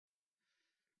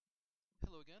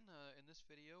Hello again. In this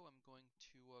video, I'm going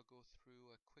to go through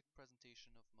a quick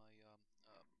presentation of my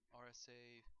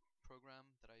RSA program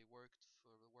that I worked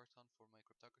on for my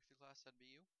cryptography class at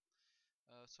BU.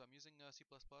 So I'm using C++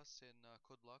 in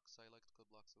code blocks. I liked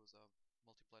code blocks. It was a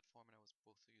multi-platform, and I was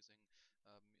both using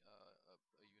a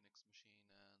Unix machine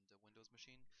and a Windows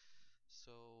machine.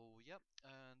 So yep,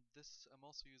 and this I'm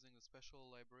also using a special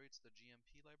library. It's the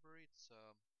GMP library. It's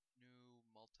a new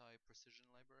multi-precision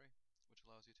library, which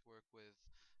allows you to work with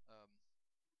um,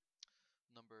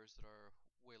 numbers that are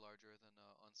way larger than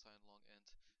unsigned long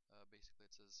int. Basically,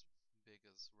 it's as big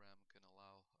as RAM can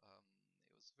allow.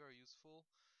 It was very useful.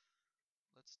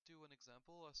 Let's do an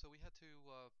example. So we had to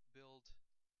build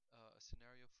a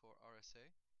scenario for RSA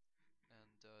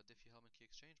and Diffie-Hellman key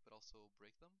exchange, but also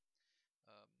break them.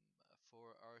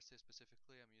 For RSA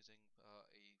specifically, I'm using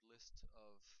a list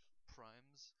of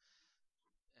primes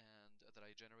and that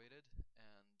I generated,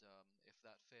 and if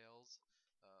that fails,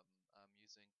 I'm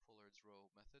using Pollard's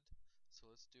row method. So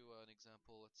let's do an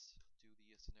example. Let's do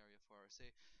the scenario for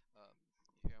RSA.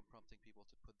 Here I'm prompting people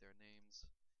to put their names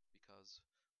because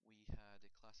we had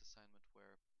a class assignment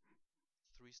where a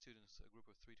group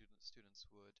of three students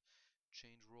would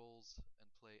change roles and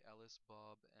play Alice,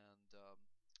 Bob, and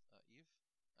Eve.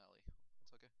 Ali,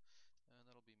 that's okay, and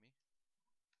that'll be me.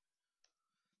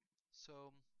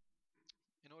 So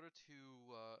in order to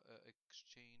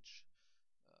exchange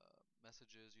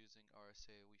messages using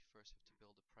RSA, we first have to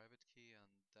build a private key, and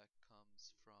that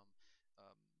comes from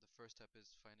the first step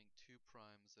is finding two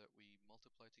primes that we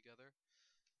multiply together.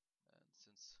 And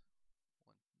since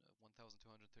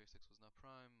 1236 was not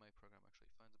prime, my program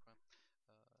actually finds a prime.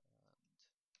 And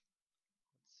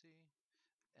let's see,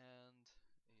 and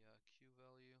a Q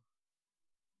value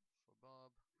for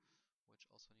Bob, which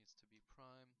also needs to be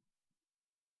prime.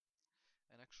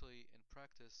 And actually, in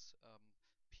practice,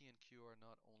 P and Q are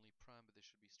not only prime, but they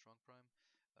should be strong prime,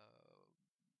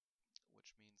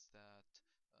 which means that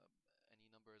um, any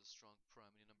number is a strong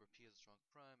prime. Any number P is a strong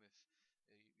prime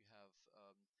if you have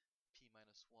P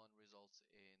minus 1 results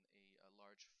in a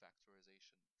large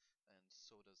factorization, and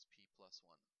so does P plus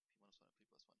 1. P minus 1 and P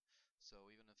plus 1. So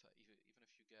even if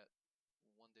you get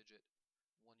one digit,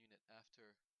 one unit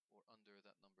after or under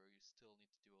that number, you still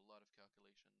need to do a lot of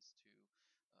calculations to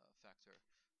factor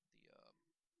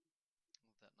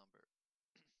that number.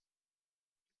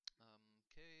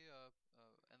 Okay,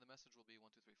 and the message will be 1,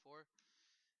 2, 3, 4,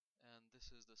 and this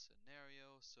is the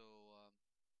scenario. So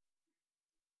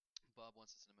Bob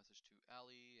wants to send a message to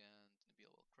Ali, and Nabil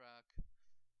will crack.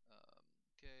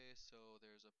 Okay, so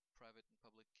there's a private and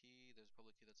public key. There's a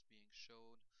public key that's being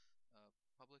shown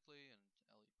publicly, and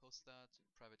Ali posts that.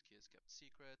 Private key is kept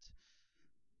secret.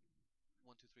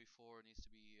 1, 2, 3, 4 needs to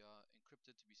be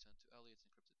encrypted to be sent to Ali. It's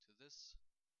encrypted to this.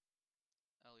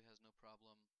 Ali has no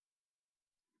problem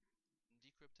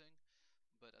decrypting,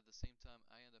 but at the same time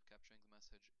I end up capturing the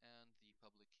message and the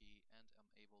public key, and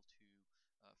I'm able to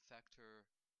factor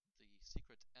the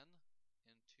secret N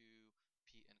into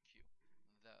P and Q.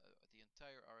 The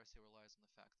entire RSA relies on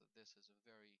the fact that this is a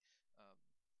very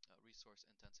resource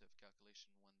intensive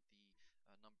calculation when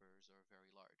the numbers are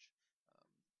very large.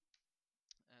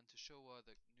 And to show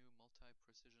the new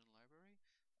multi-precision library,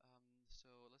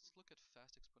 so let's look at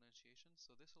fast exponentiation.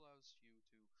 So this allows you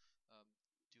to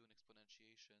do an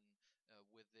exponentiation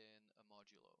within a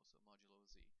modulo, so modulo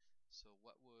z. So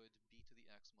what would b to the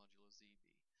x modulo z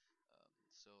be?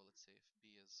 So let's say if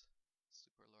b is a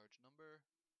super large number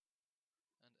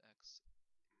and x,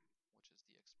 which is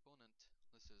the exponent,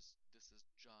 this is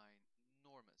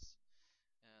ginormous,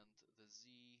 and the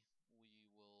z we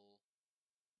will,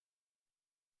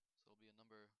 so it'll be a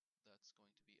number that's going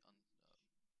to be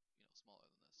smaller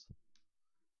than this.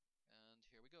 And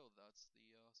here we go. That's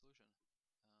the solution.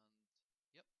 And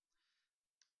yep,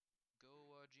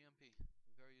 go GMP.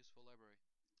 Very useful library.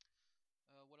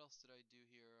 What else did I do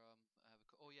here? I have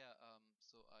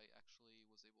so I actually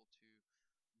was able to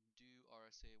do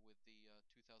RSA with the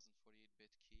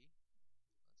 2048-bit key.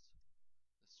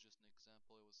 This is just an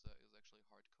example. It was actually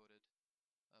hard coded.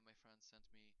 My friend sent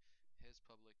me his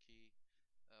public key,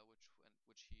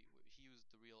 which he used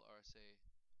the real RSA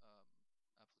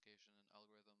application and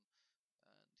algorithm,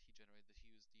 and he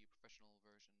used the professional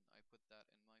version. I put that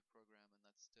in my program, and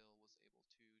that still was able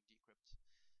to encrypt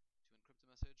a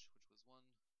message, which was 1,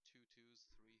 2 2s,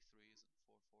 3 3s, and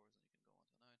 4 4s, and you can go on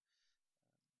to 9.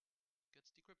 And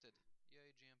gets decrypted.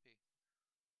 Yay, GMP.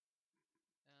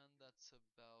 And that's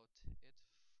about it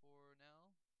for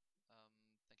now.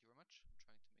 Thank you very much. I'm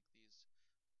trying to make these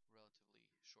relatively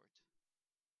short.